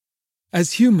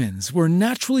As humans, we're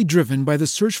naturally driven by the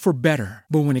search for better.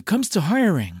 But when it comes to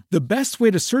hiring, the best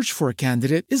way to search for a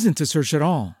candidate isn't to search at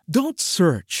all. Don't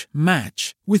search,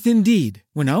 match with Indeed.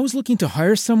 When I was looking to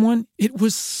hire someone, it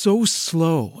was so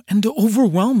slow and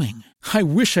overwhelming. I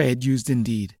wish I had used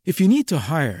Indeed. If you need to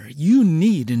hire, you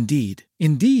need Indeed.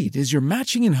 Indeed is your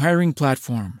matching and hiring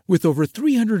platform with over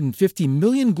 350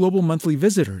 million global monthly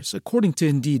visitors, according to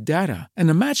Indeed data, and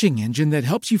a matching engine that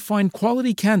helps you find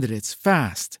quality candidates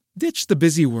fast. Ditch the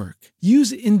busy work.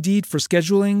 Use Indeed for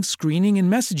scheduling, screening,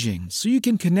 and messaging so you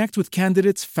can connect with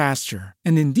candidates faster.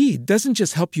 And Indeed doesn't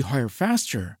just help you hire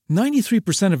faster.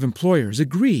 93% of employers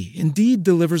agree Indeed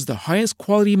delivers the highest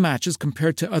quality matches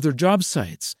compared to other job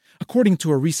sites, according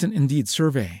to a recent Indeed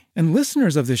survey. And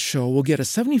listeners of this show will get a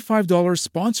 $75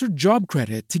 sponsored job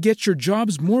credit to get your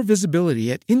jobs more visibility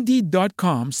at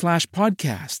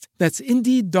Indeed.com/podcast. That's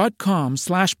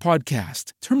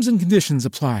Indeed.com/podcast. Terms and conditions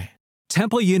apply.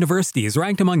 Temple University is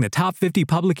ranked among the top 50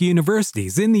 public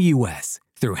universities in the U.S.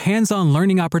 Through hands-on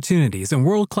learning opportunities and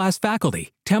world-class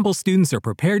faculty, Temple students are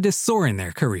prepared to soar in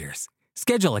their careers.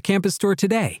 Schedule a campus tour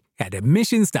today at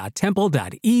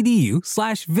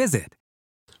admissions.temple.edu/visit.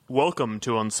 Welcome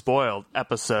to Unspoiled,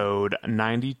 episode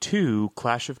 92,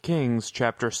 Clash of Kings,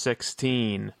 chapter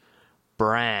 16,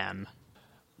 Bran.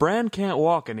 Bran can't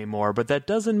walk anymore, but that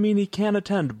doesn't mean he can't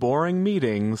attend boring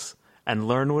meetings and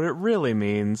learn what it really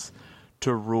means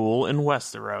to rule in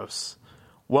Westeros.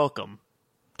 Welcome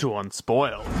to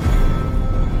Unspoiled.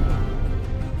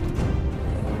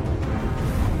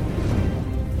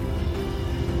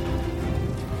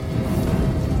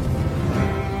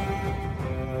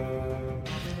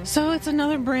 So it's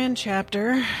another Bran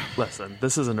chapter. Listen,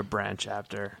 this isn't a Bran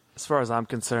chapter. As far as I'm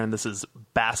concerned, this is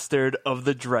Bastard of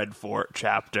the Dreadfort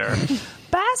chapter.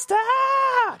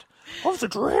 Bastard of the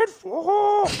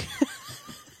Dreadfort!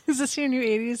 Is this your new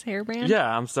 80s hair band?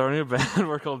 Yeah, I'm starting a band.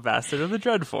 We're called Bastard of the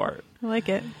Dreadfort. I like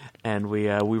it. And we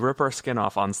rip our skin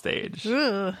off on stage.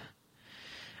 Ugh.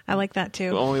 I like that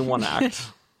too. Only one act.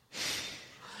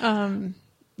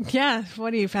 Yeah,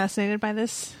 what are you fascinated by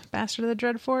this Bastard of the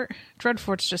Dreadfort?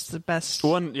 Dreadfort's just the best.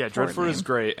 Dreadfort is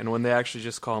great, and when they actually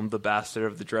just call him the Bastard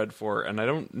of the Dreadfort, and I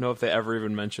don't know if they ever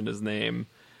even mentioned his name,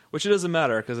 which it doesn't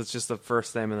matter because it's just the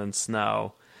first name and then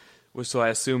Snow, so I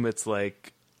assume it's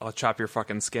like, I'll chop your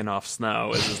fucking skin off,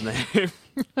 Snow is his name.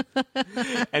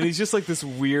 And he's just like this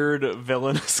weird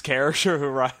villainous character who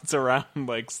rides around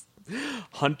like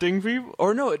hunting people.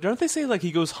 Or no, don't they say like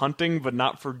he goes hunting but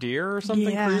not for deer or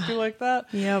something creepy like that?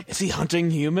 Yep. Is he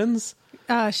hunting humans?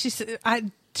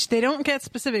 They don't get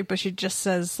specific, but she just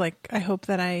says like, I hope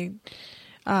that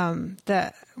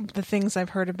that the things I've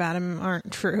heard about him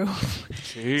aren't true.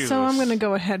 Jesus. So I'm going to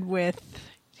go ahead with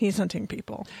he's hunting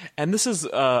people. And this is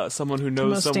someone who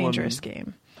knows the most dangerous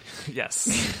game.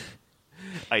 Yes.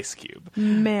 Ice Cube.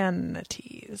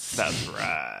 Manatees. That's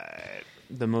right.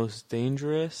 The most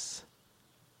dangerous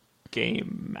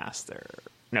game master.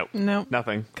 Nope.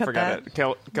 Nothing. Forget it.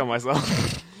 Kill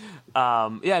myself.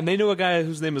 And they know a guy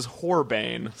whose name is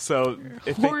Whorebane. So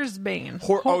Whoresbane.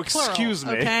 Excuse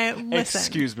me. Okay, listen.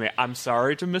 Excuse me. I'm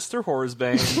sorry to Mr.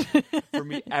 Whoresbane for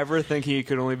me ever thinking he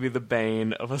could only be the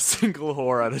bane of a single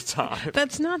whore at a time.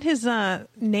 That's not his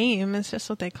name. It's just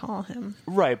what they call him.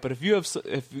 Right, but if you have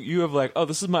like, oh,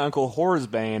 this is my uncle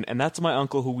Whoresbane, and that's my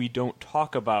uncle who we don't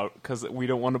talk about because we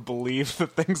don't want to believe the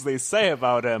things they say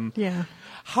about him. Yeah.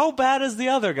 How bad is the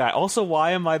other guy? Also,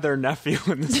 why am I their nephew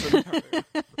in this scenario?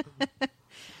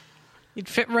 You'd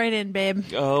fit right in, babe.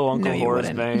 Oh, Uncle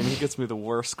Whoresbane. He gets me the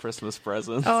worst Christmas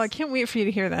presents. Oh, I can't wait for you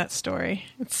to hear that story.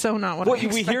 It's so not what I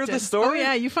expected. We hear the story? Oh,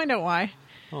 yeah, you find out why.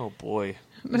 Oh, boy.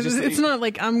 It's not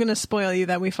like I'm going to spoil you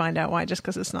that we find out why just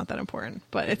because it's not that important.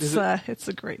 But it's a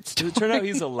great story. Does it turn out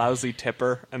he's a lousy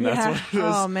tipper? And that's what it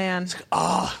is? Oh, man.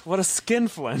 What a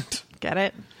skinflint. Get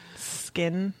it?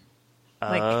 Skin.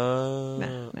 Like,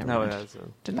 no, it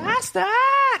hasn't. Bastard!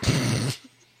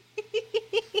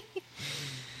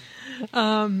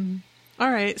 All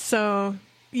right, so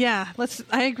yeah,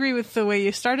 I agree with the way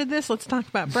you started this. Let's talk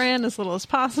about Bran as little as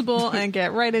possible and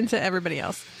get right into everybody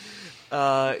else.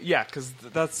 Yeah, because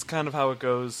that's kind of how it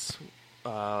goes.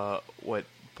 What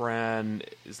Bran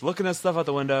is looking at stuff out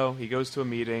the window. He goes to a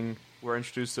meeting. We're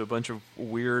introduced to a bunch of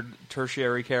weird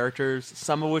tertiary characters,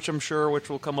 some of which I'm sure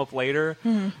will come up later,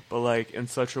 but like in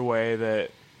such a way that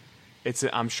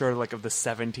I'm sure like of the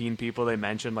 17 people they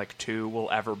mentioned, like 2 will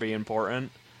ever be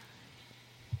important.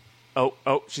 Oh,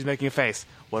 she's making a face.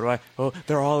 Oh,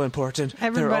 they're all important.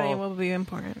 Everybody will be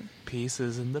important.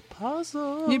 Pieces in the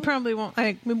puzzle. You probably won't.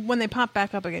 When they pop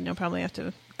back up again, you'll probably have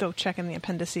to go check in the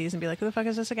appendices and be like, who the fuck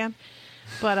is this again?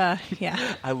 But,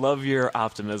 yeah. I love your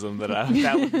optimism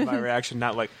that would be my reaction.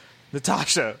 Not like,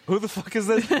 Natasha, who the fuck is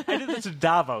this? I did this to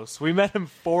Davos. We met him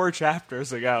 4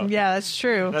 chapters ago. Yeah, that's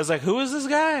true. And I was like, who is this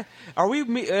guy? Are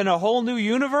we in a whole new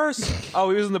universe? Oh,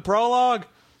 he was in the prologue?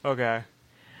 Okay.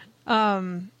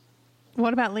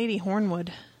 What about Lady Hornwood?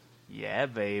 Yeah,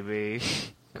 baby.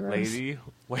 Gross. Lady.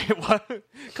 Wait, what?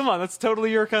 Come on, that's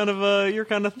totally your kind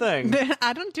of thing.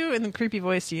 I don't do it in the creepy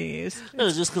voice you use. It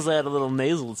was just because I had a little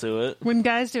nasal to it. When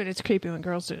guys do it, it's creepy. When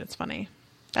girls do it, it's funny.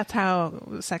 That's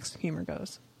how sex humor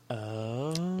goes.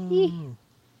 Oh.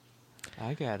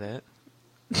 I get it.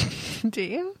 Do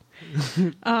you?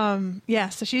 Yeah,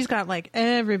 so she's got like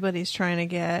everybody's trying to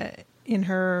get in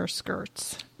her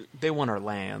skirts. They want her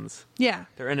lands. Yeah.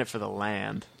 They're in it for the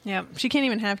land. Yeah. She can't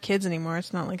even have kids anymore.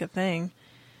 It's not like a thing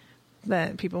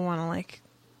that people want to like,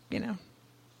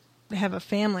 have a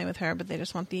family with her, but they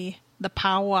just want the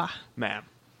power. Ma'am,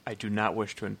 I do not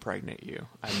wish to impregnate you.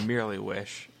 I merely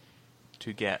wish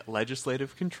to get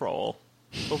legislative control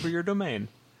over your domain.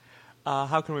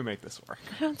 How can we make this work?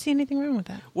 I don't see anything wrong with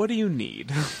that. What do you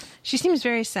need? She seems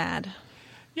very sad.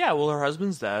 Yeah, well, her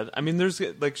husband's dead. I mean, there's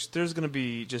going to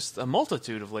be just a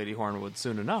multitude of Lady Hornwood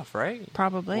soon enough, right?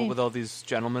 Probably. Well, with all these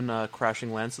gentlemen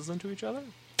crashing lances into each other.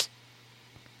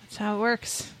 That's how it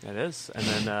works. It is. And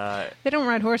then... They don't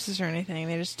ride horses or anything.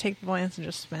 They just take the lance and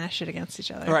just smash it against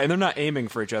each other. Right, and they're not aiming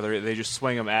for each other. They just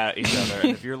swing them at each other.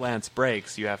 And if your lance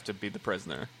breaks, you have to be the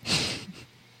prisoner.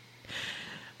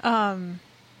 I'm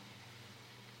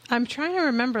trying to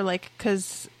remember,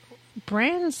 because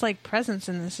Bran's, presence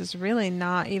in this is really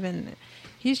not even...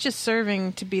 He's just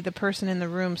serving to be the person in the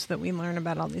room so that we learn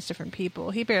about all these different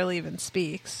people. He barely even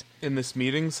speaks. In this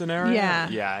meeting scenario? Yeah.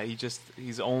 Yeah,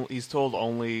 he's told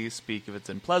only speak if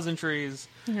it's in pleasantries.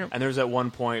 Yep. And there's at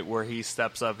one point where he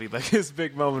steps up, his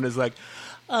big moment is like,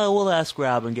 oh, we'll ask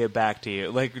Rob and get back to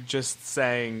you. Just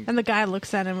saying... And the guy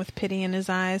looks at him with pity in his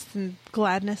eyes and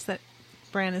gladness that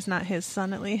Bran is not his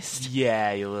son, at least.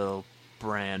 Yeah, you little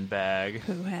Bran bag.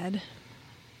 Pooh head.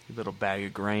 You little bag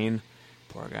of grain.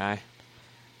 Poor guy.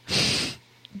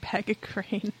 Bag of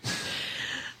grain.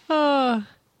 Oh.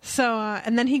 So,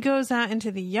 and then he goes out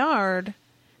into the yard,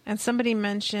 and somebody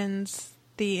mentions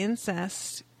the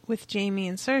incest with Jaime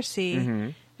and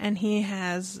Cersei, and he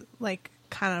has,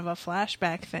 kind of a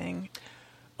flashback thing.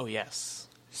 Oh, yes.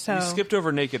 So You skipped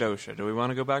over Naked Osha. Do we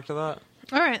want to go back to that?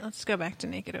 All right, let's go back to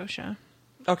Naked Osha.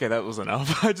 Okay, that was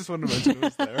enough. I just wanted to mention it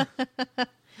was there.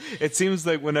 It seems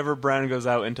like whenever Bran goes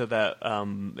out into that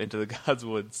into the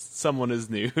Godswoods, someone is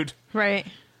nude. Right.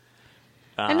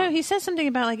 I know he says something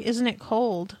about isn't it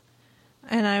cold?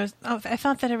 And I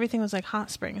thought that everything was like hot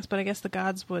springs, but I guess the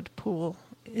Godswood pool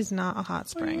is not a hot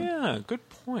spring. Oh, yeah, good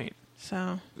point.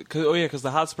 So. Because the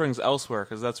hot springs elsewhere,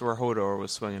 because that's where Hodor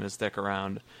was swinging his dick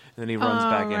around, and then he runs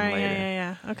back in later.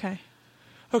 Yeah. Okay.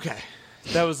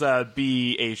 That was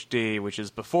BHD, which is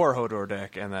before Hodor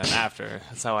Dick, and then after.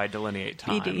 That's how I delineate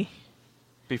time. BD.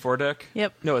 Before Dick?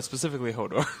 Yep. No, it's specifically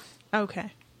Hodor.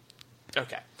 Okay.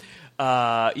 Okay.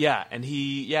 And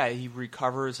he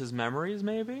recovers his memories,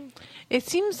 maybe? It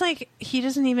seems like he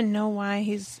doesn't even know why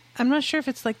he's... I'm not sure if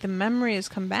it's the memory has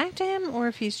come back to him, or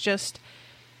if he's just...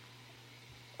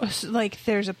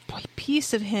 there's a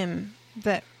piece of him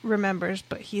that remembers,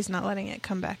 but he's not letting it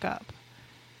come back up.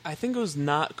 I think it was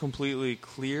not completely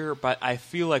clear, but I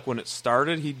feel like when it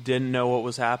started, he didn't know what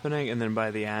was happening, and then by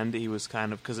the end, he was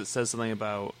kind of... Because it says something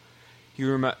about... I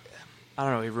don't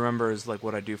know, he remembers,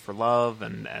 what I do for love,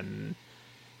 and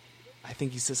I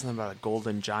think he says something about a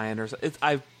golden giant or something.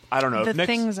 I don't know. The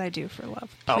things I do for love.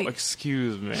 Please. Oh,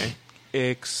 excuse me.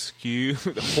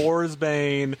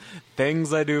 Horsebane,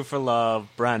 things I do for love,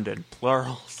 Brendan,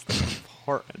 plurals,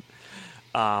 important.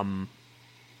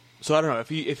 So I don't know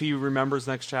if he remembers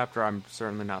next chapter. I'm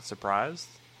certainly not surprised.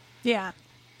 Yeah,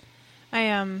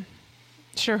 I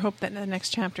sure hope that the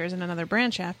next chapter isn't another Bran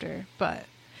chapter. But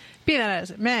be that as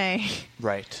it may,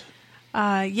 right?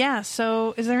 Yeah.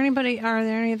 So, are there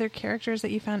any other characters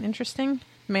that you found interesting?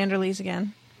 Manderley's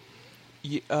again.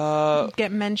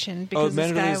 Get mentioned because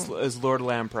Manderley is Lord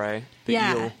Lamprey,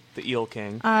 the eel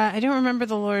king. I don't remember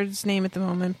the Lord's name at the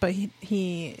moment, but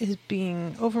he is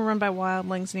being overrun by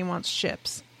wildlings and he wants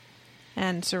ships.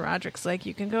 And Sir Roderick's like,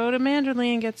 you can go to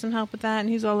Manderley and get some help with that. And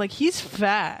he's all like, he's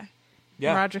fat. Yeah.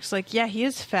 And Roderick's like, yeah, he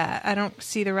is fat. I don't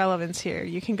see the relevance here.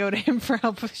 You can go to him for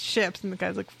help with ships. And the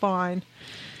guy's like, fine.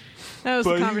 That was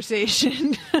the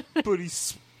conversation. But he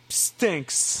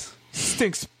stinks.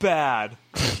 Stinks bad.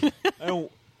 He's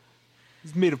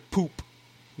made of poop.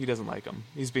 He doesn't like him.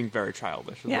 He's being very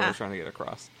childish. Is what he's trying to get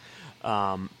across.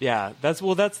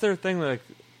 That's their thing.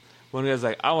 One guy's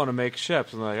like, I want to make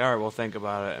ships. And they're like, all right, we'll think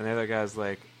about it. And the other guy's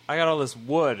like, I got all this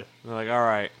wood. And they're like, all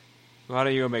right, why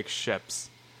don't you go make ships?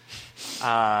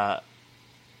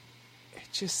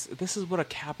 this is what a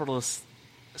capitalist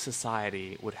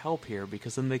society would help here,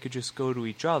 because then they could just go to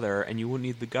each other and you wouldn't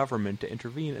need the government to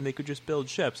intervene, and they could just build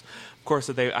ships. Of course,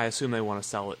 I assume they want to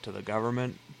sell it to the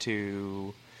government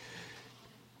to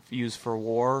use for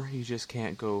war. You just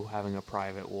can't go having a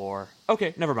private war.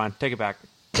 Okay, never mind. Take it back.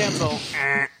 Cancel.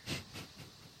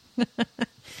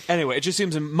 Anyway, it just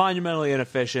seems monumentally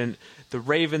inefficient. The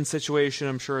Raven situation,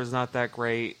 I'm sure, is not that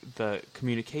great. The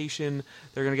communication,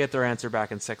 they're going to get their answer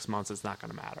back in 6 months. It's not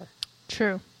going to matter.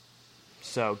 True.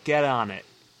 So get on it,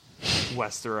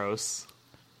 Westeros.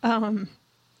 Yeah,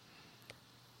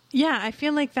 I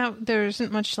feel like that there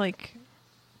isn't much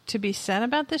to be said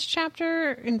about this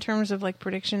chapter in terms of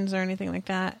predictions or anything like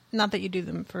that. Not that you do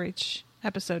them for each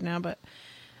episode now, but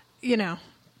it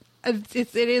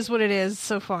is what it is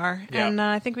so far. Yeah. And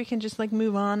I think we can just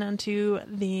move on onto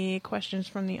the questions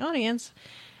from the audience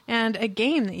and a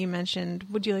game that you mentioned.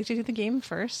 Would you like to do the game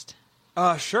first?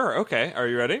 Sure. Okay. Are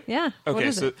you ready? Yeah. What Okay,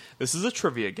 is so it? this is a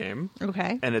trivia game.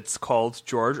 Okay. And it's called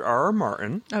George R.R.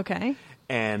 Martin. Okay.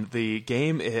 And the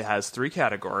game, it has 3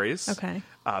 categories. Okay.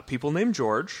 People named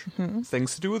George,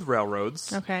 things to do with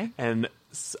railroads. Okay. And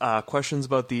questions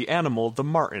about the animal, the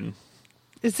marten.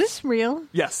 Is this real?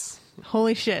 Yes.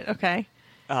 Holy shit. Okay.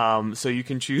 So you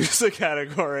can choose a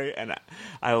category, and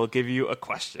I will give you a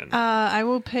question. I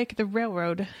will pick the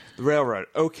railroad. The railroad.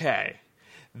 Okay.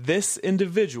 This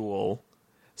individual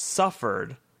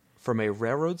suffered from a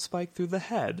railroad spike through the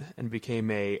head and became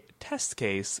a test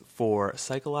case for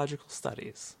psychological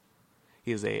studies.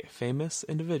 He is a famous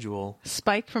individual.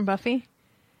 Spike from Buffy?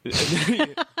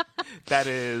 That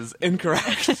is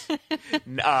incorrect.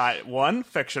 1,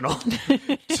 fictional.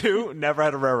 2, never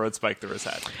had a railroad spike through his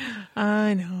head.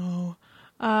 I know.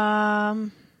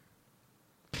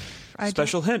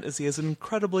 Special hint is he has an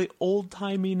incredibly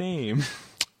old-timey name.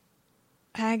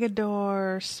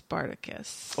 Agador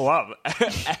Spartacus. Wow.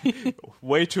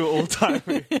 Way too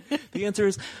old-timey. The answer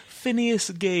is Phineas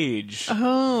Gage.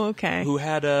 Oh, okay. Who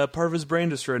had a part of his brain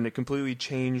destroyed, and it completely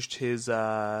changed his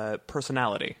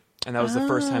personality. And that was the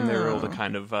first time they were able to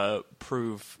kind of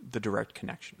prove the direct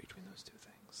connection between those two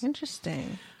things.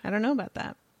 Interesting. I don't know about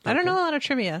that. I don't know a lot of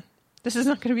trivia. This is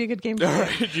not going to be a good game for me.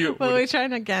 Right, Well, we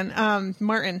tried again.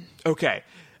 Martin. Okay.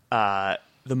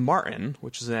 The marten,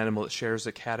 which is an animal that shares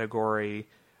a category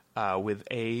with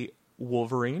a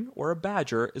wolverine or a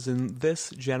badger, is in this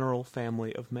general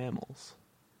family of mammals.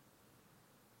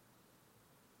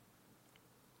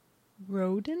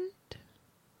 Rodent?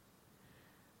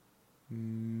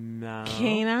 No.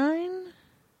 Canine?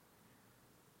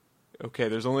 Okay,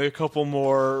 there's only a couple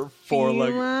more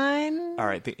four-legged. Feline? All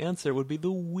right, the answer would be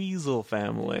the weasel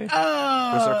family.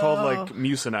 Oh! Which are called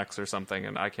Mucinex or something,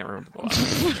 and I can't remember the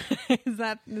last one. Is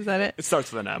that it? It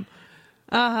starts with an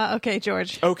M. Okay,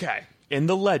 George. Okay, in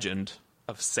the legend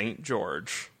of Saint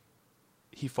George,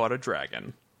 he fought a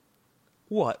dragon.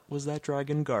 What was that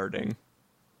dragon guarding?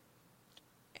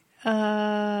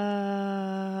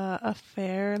 A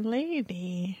fair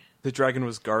lady. The dragon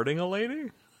was guarding a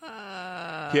lady?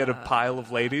 He had a pile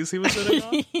of ladies he was sitting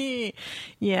on?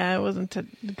 Yeah, it wasn't a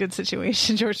good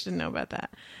situation. George didn't know about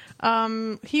that.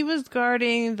 He was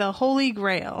guarding the Holy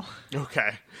Grail.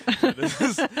 Okay.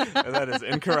 That is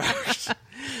incorrect.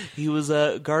 He was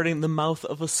guarding the mouth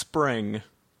of a spring.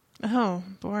 Oh,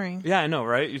 boring. Yeah, I know,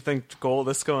 right? You think gold,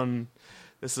 this,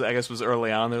 I guess, was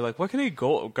early on. They're like, what can he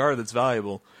guard that's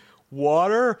valuable?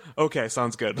 Water? Okay,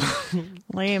 sounds good.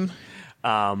 Lame.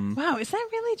 Wow, is that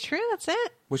really true? That's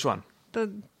it? Which one?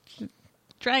 The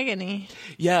dragony.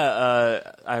 Yeah,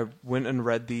 I went and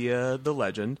read the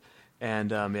legend,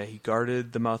 and he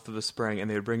guarded the mouth of the spring,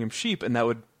 and they would bring him sheep, and that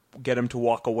would get him to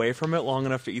walk away from it long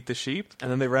enough to eat the sheep,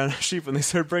 and then they ran out of sheep, and they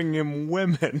started bringing him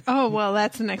women. Oh, well,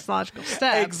 that's the next logical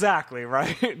step. Exactly,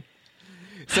 right?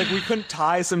 It's like we couldn't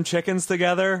tie some chickens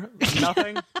together.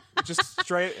 Nothing. Just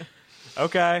straight.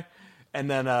 Okay. And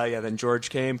then, then George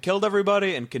came, killed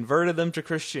everybody, and converted them to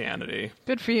Christianity.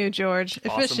 Good for you, George.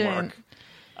 Efficient. Awesome work.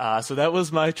 So that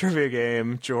was my trivia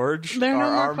game, George. There are no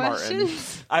R.R. more Martin.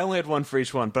 questions? I only had one for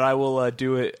each one, but I will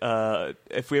do it.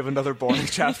 If we have another boring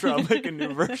chapter, I'll make a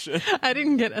new version. I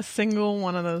didn't get a single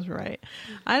one of those right.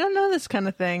 I don't know this kind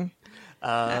of thing.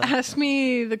 Ask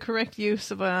me the correct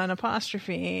use of an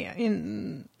apostrophe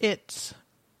in it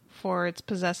for its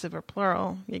possessive or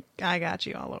plural. I got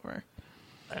you all over.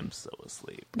 I'm so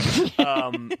asleep.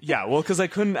 Because I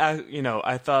couldn't,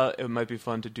 I thought it might be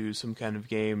fun to do some kind of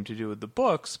game to do with the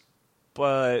books,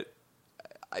 but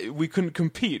we couldn't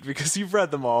compete because you've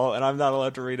read them all and I'm not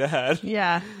allowed to read ahead.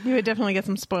 Yeah, you would definitely get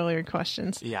some spoilery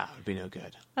questions. Yeah, it would be no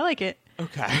good. I like it.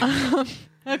 Okay.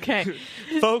 Okay.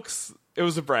 Folks, It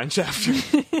was a Bran chapter.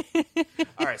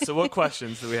 All right, so what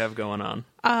questions do we have going on?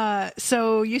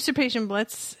 So Usurpation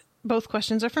Blitz, both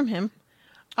questions are from him.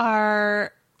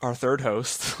 Our third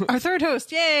host. Our third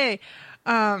host, yay!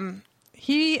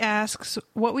 He asks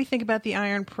what we think about the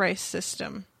iron price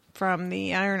system from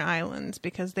the Iron Islands,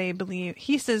 because they believe,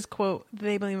 he says, quote,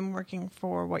 they believe in working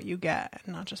for what you get,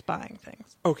 not just buying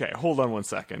things. Okay, hold on one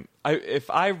second. If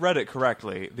I read it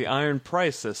correctly, the iron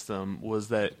price system was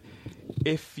that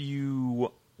if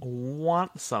you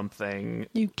want something,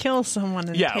 you kill someone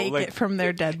and take it from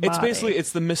their dead body.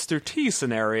 It's the Mr. T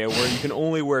scenario where you can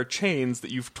only wear chains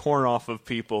that you've torn off of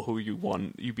people who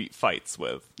you beat fights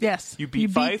with. Yes. You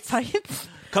beat fights?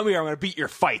 Come here, I'm going to beat your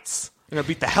fights. I'm going to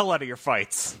beat the hell out of your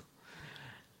fights.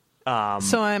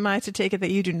 So am I to take it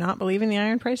that you do not believe in the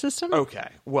iron price system? Okay.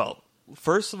 Well,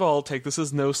 first of all, take this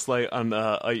as no slight on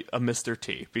a Mr.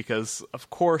 T, because, of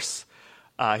course,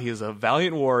 he is a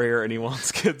valiant warrior, and he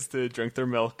wants kids to drink their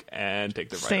milk and take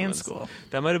their vitamins. Stay in school.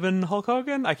 That might have been Hulk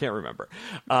Hogan? I can't remember.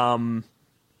 No,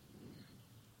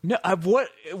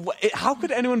 how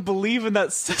could anyone believe in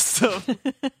that system?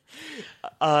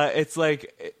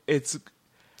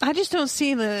 I just don't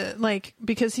see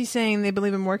because he's saying they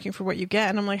believe in working for what you get,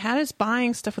 and I'm like, how does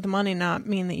buying stuff with money not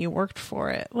mean that you worked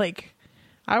for it? Like,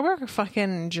 I work a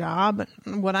fucking job.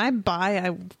 What I buy,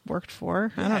 I worked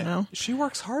for. I don't know. She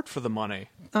works hard for the money.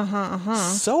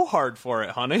 So hard for it,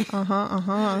 honey.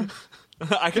 I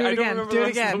don't remember the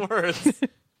rest of the words.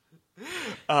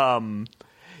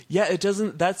 Yeah, it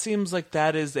doesn't. That seems like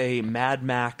that is a Mad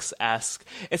Max-esque.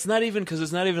 It's not even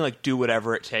like do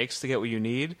whatever it takes to get what you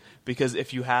need. Because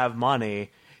if you have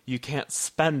money, you can't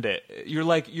spend it. You're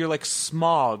like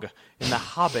Smaug in The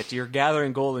Hobbit. You're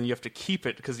gathering gold and you have to keep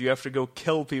it because you have to go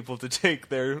kill people to take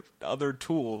their other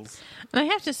tools. And I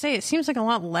have to say, it seems like a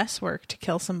lot less work to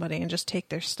kill somebody and just take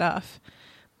their stuff.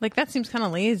 Like, that seems kind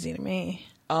of lazy to me.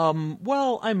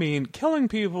 Well, I mean, killing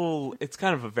people, it's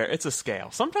kind of it's a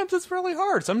scale. Sometimes it's really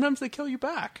hard. Sometimes they kill you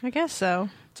back. I guess so.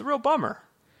 It's a real bummer.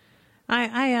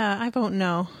 I vote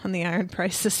no on the iron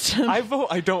price system.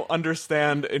 I don't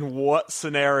understand in what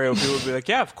scenario people would be like,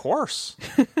 yeah, of course.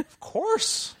 Of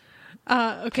course.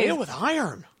 Okay. Deal with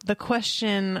iron. The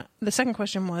second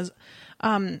question was,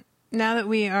 now that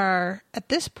we are at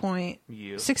this point,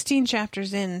 16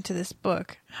 chapters into this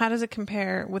book, how does it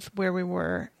compare with where we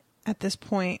were at this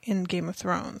point in Game of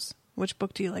Thrones? Which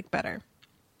book do you like better?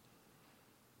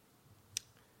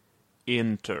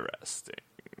 Interesting.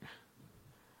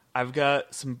 I've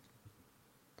got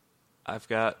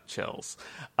chills.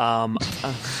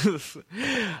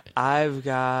 I've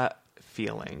got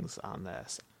feelings on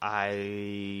this.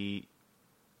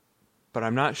 But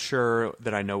I'm not sure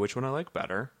that I know which one I like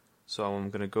better. So I'm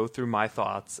going to go through my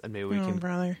thoughts, and maybe we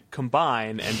can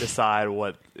combine and decide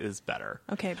what is better.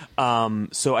 Okay.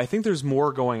 So I think there's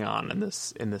more going on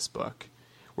in this book.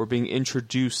 We're being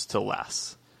introduced to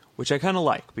less, which I kind of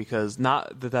like, because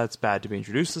not that that's bad to be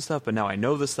introduced to stuff, but now I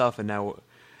know the stuff, and now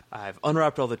I've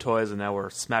unwrapped all the toys, and now we're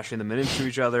smashing them into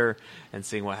each other and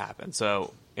seeing what happens.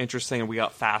 So interesting, and we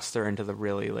got faster into the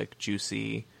really like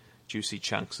juicy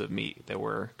chunks of meat that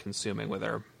we're consuming with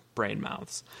our brain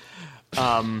mouths.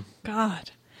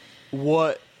 God.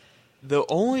 What the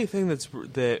only thing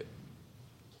that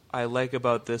I like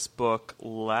about this book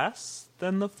less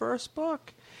than the first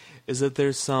book is that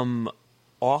there's some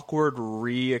awkward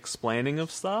re-explaining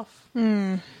of stuff.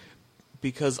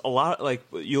 Because a lot, like,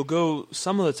 you'll go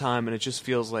some of the time and it just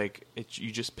feels like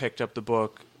you just picked up the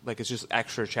book, like it's just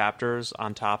extra chapters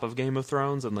on top of Game of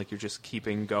Thrones, and like you're just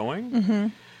keeping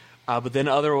going. But then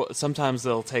sometimes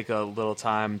they'll take a little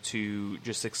time to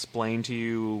just explain to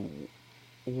you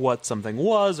what something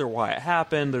was or why it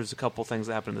happened. There's a couple things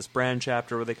that happen in this Bran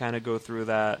chapter where they kind of go through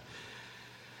that.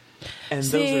 And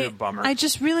those are a bummer. I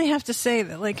just really have to say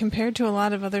that, like, compared to a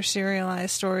lot of other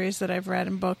serialized stories that I've read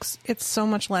in books, it's so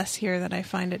much less here that I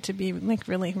find it to be, like,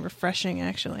 really refreshing,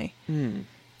 actually.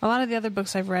 A lot of the other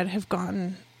books I've read have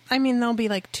gotten... I mean, there'll be,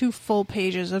 like, 2 full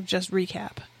pages of just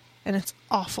recap, and it's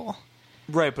awful.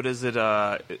 Right, but is it...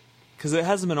 Because it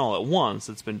hasn't been all at once.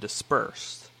 It's been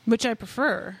dispersed. Which I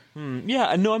prefer.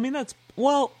 Yeah, no, I mean, that's...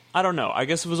 Well, I don't know. I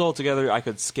guess if it was all together, I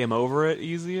could skim over it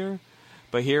easier.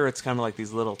 But here, it's kind of like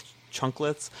these little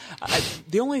chunklets.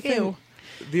 The only thing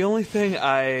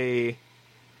and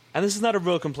this is not a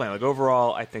real complaint. Like,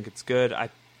 overall, I think it's good. I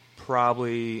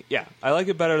like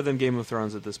it better than Game of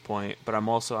Thrones at this point. But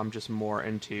I'm just more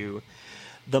into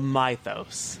the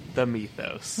mythos.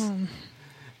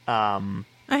 I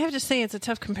have to say, it's a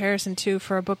tough comparison, too,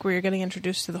 for a book where you're getting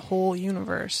introduced to the whole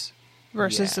universe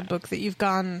versus a book that you've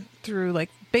gone through, like,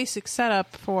 basic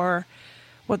setup for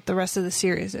what the rest of the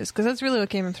series is, because that's really what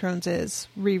Game of Thrones is.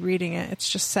 Rereading it, it's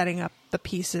just setting up the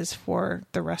pieces for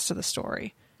the rest of the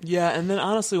story. Yeah, and then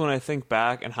honestly, when I think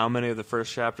back and how many of the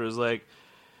first chapters, like,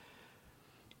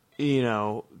 you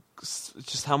know,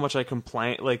 just how much I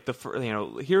complain, like,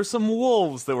 here's some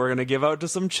wolves that we're going to give out to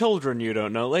some children you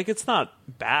don't know. Like, it's not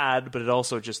bad, but it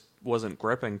also just wasn't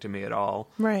gripping to me at all.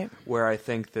 Right. Where I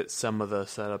think that some of the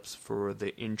setups for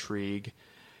the intrigue,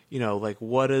 you know, like,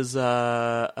 what does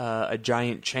a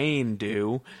giant chain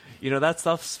do? You know, that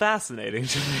stuff's fascinating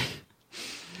to me.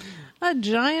 A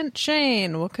giant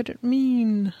chain. What could it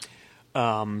mean?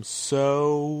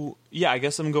 So, yeah, I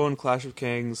guess I'm going Clash of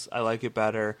Kings. I like it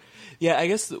better. Yeah, I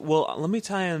guess, well, let me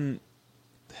tie in.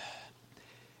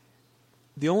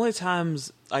 The only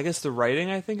times, I guess the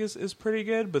writing I think is pretty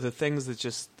good, but the things that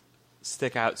just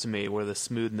stick out to me where the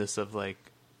smoothness of, like,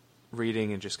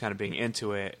 reading and just kind of being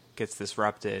into it gets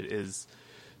disrupted is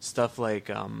stuff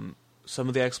like some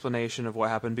of the explanation of what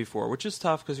happened before, which is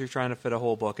tough because you're trying to fit a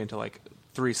whole book into, like,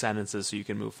 3 sentences so you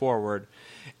can move forward,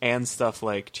 and stuff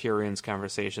like Tyrion's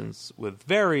conversations with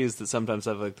Varys that sometimes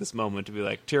have, like, this moment to be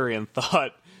like, Tyrion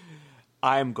thought,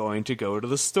 I'm going to go to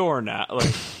the store now.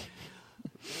 Like,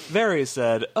 Varys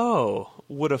said, oh,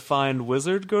 would a fine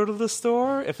wizard go to the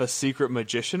store if a secret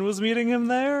magician was meeting him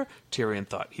there? Tyrion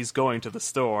thought, he's going to the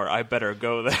store, I better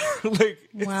go there. Like,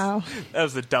 wow. That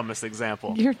was the dumbest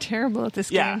example. You're terrible at this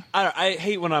game. Yeah, I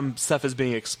hate when stuff is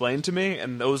being explained to me,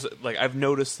 and those, like, I've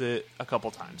noticed it a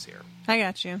couple times here. I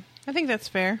got you. I think that's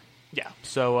fair. Yeah,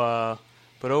 so,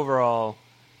 but overall,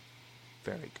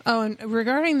 very good. Oh, and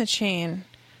regarding the chain,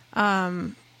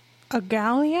 Agalia,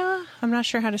 I'm not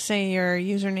sure how to say your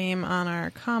username on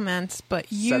our comments,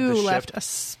 but you left a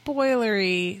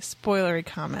spoilery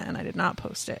comment, and I did not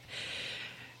post it.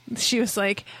 She was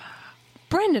like,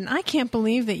 Brendan, I can't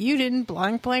believe that you didn't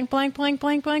blank, blank, blank, blank,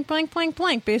 blank, blank, blank, blank,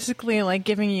 blank, basically like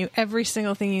giving you every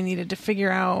single thing you needed to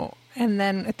figure out. And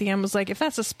then at the end was like, if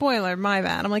that's a spoiler, my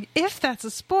bad. I'm like, if that's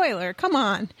a spoiler, come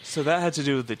on. So that had to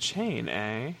do with the chain,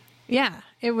 eh? Yeah,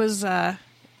 it was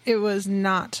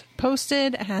not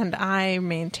posted, and I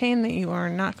maintain that you are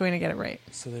not going to get it right.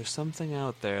 So there's something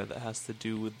out there that has to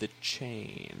do with the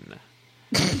chain.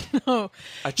 No.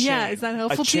 A chain. Yeah, is that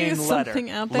helpful to you? Something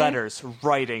out there? Letters,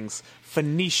 writings,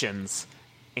 Phoenicians,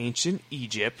 ancient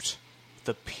Egypt,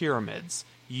 the pyramids,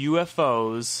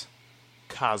 UFOs,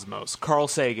 cosmos. Carl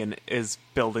Sagan is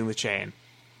building the chain.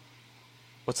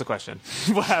 What's the question?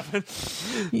 What happened?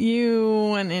 You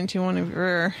went into one of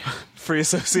your free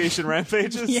association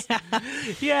rampages? Yeah.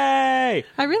 Yay!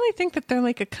 I really think that they're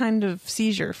like a kind of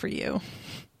seizure for you.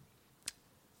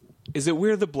 Is it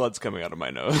weird that blood's coming out of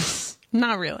my nose?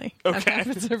 Not really. Okay. That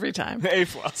happens every time. A+.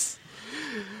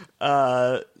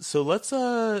 So let's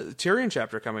Tyrion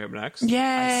chapter coming up next. Yay!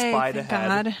 I spied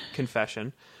ahead. God.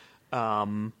 Confession.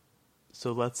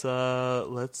 So let's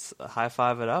high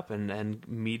five it up and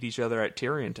meet each other at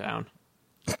Tyrion Town.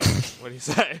 What do you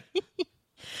say?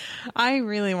 I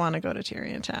really want to go to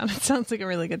Tyrion Town. It sounds like a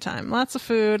really good time. Lots of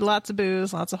food, lots of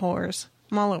booze, lots of whores.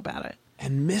 I'm all about it.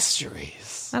 And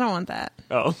mysteries. I don't want that.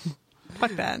 Oh.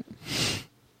 Fuck that.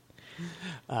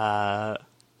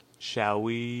 Shall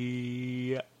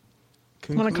we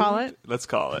conclude? Want to call it? Let's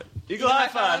call it. Eagle High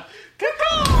Five.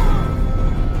 Caw-caw!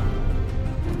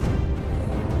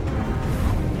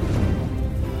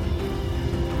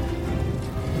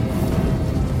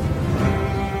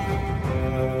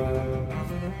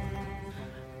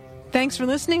 Thanks for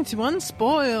listening to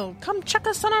Unspoiled. Come check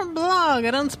us on our blog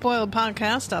at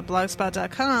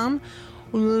unspoiledpodcast.blogspot.com.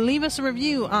 Leave us a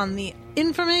review on the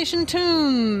Information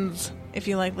Tunes if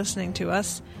you like listening to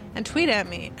us. And tweet at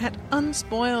me at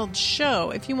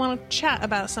UnspoiledShow if you want to chat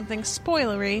about something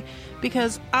spoilery,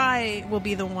 because I will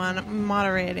be the one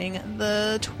moderating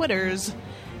the Twitters.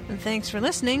 And thanks for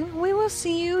listening. We will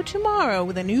see you tomorrow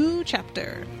with a new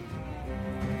chapter.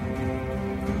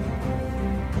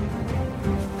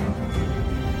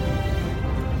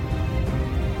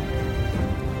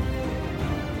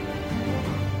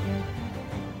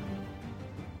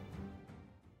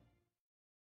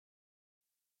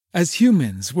 As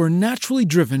humans, we're naturally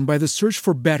driven by the search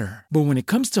for better. But when it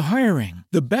comes to hiring,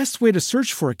 the best way to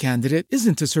search for a candidate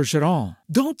isn't to search at all.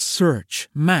 Don't search,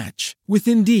 match with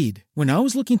Indeed. When I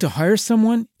was looking to hire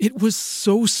someone, it was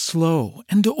so slow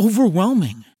and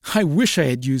overwhelming. I wish I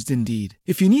had used Indeed.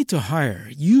 If you need to hire,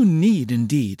 you need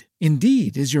Indeed.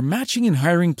 Indeed is your matching and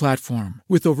hiring platform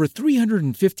with over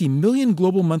 350 million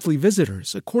global monthly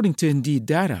visitors, according to Indeed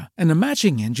data, and a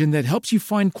matching engine that helps you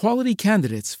find quality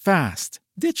candidates fast.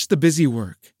 Ditch the busy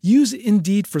work. Use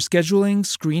Indeed for scheduling,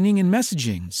 screening, and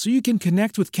messaging so you can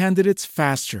connect with candidates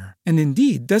faster. And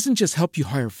Indeed doesn't just help you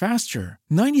hire faster.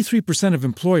 93% of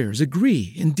employers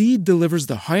agree Indeed delivers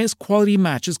the highest quality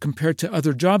matches compared to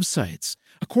other job sites,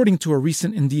 according to a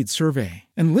recent Indeed survey.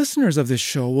 And listeners of this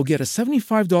show will get a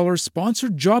 $75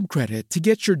 sponsored job credit to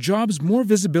get your jobs more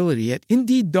visibility at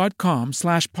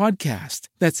Indeed.com/podcast.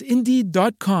 That's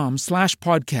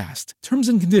Indeed.com/podcast. Terms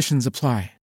and conditions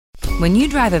apply. When you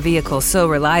drive a vehicle so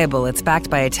reliable it's backed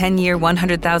by a 10-year,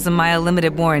 100,000-mile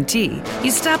limited warranty,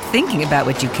 you stop thinking about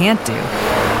what you can't do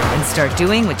and start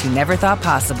doing what you never thought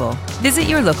possible. Visit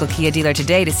your local Kia dealer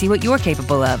today to see what you're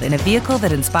capable of in a vehicle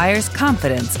that inspires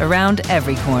confidence around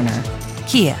every corner.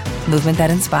 Kia, movement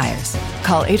that inspires.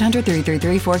 Call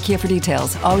 800-333-4KIA for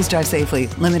details. Always drive safely.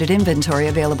 Limited inventory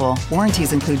available.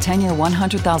 Warranties include 10-year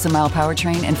 100,000-mile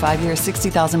powertrain and 5-year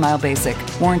 60,000-mile basic.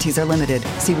 Warranties are limited.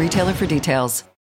 See retailer for details.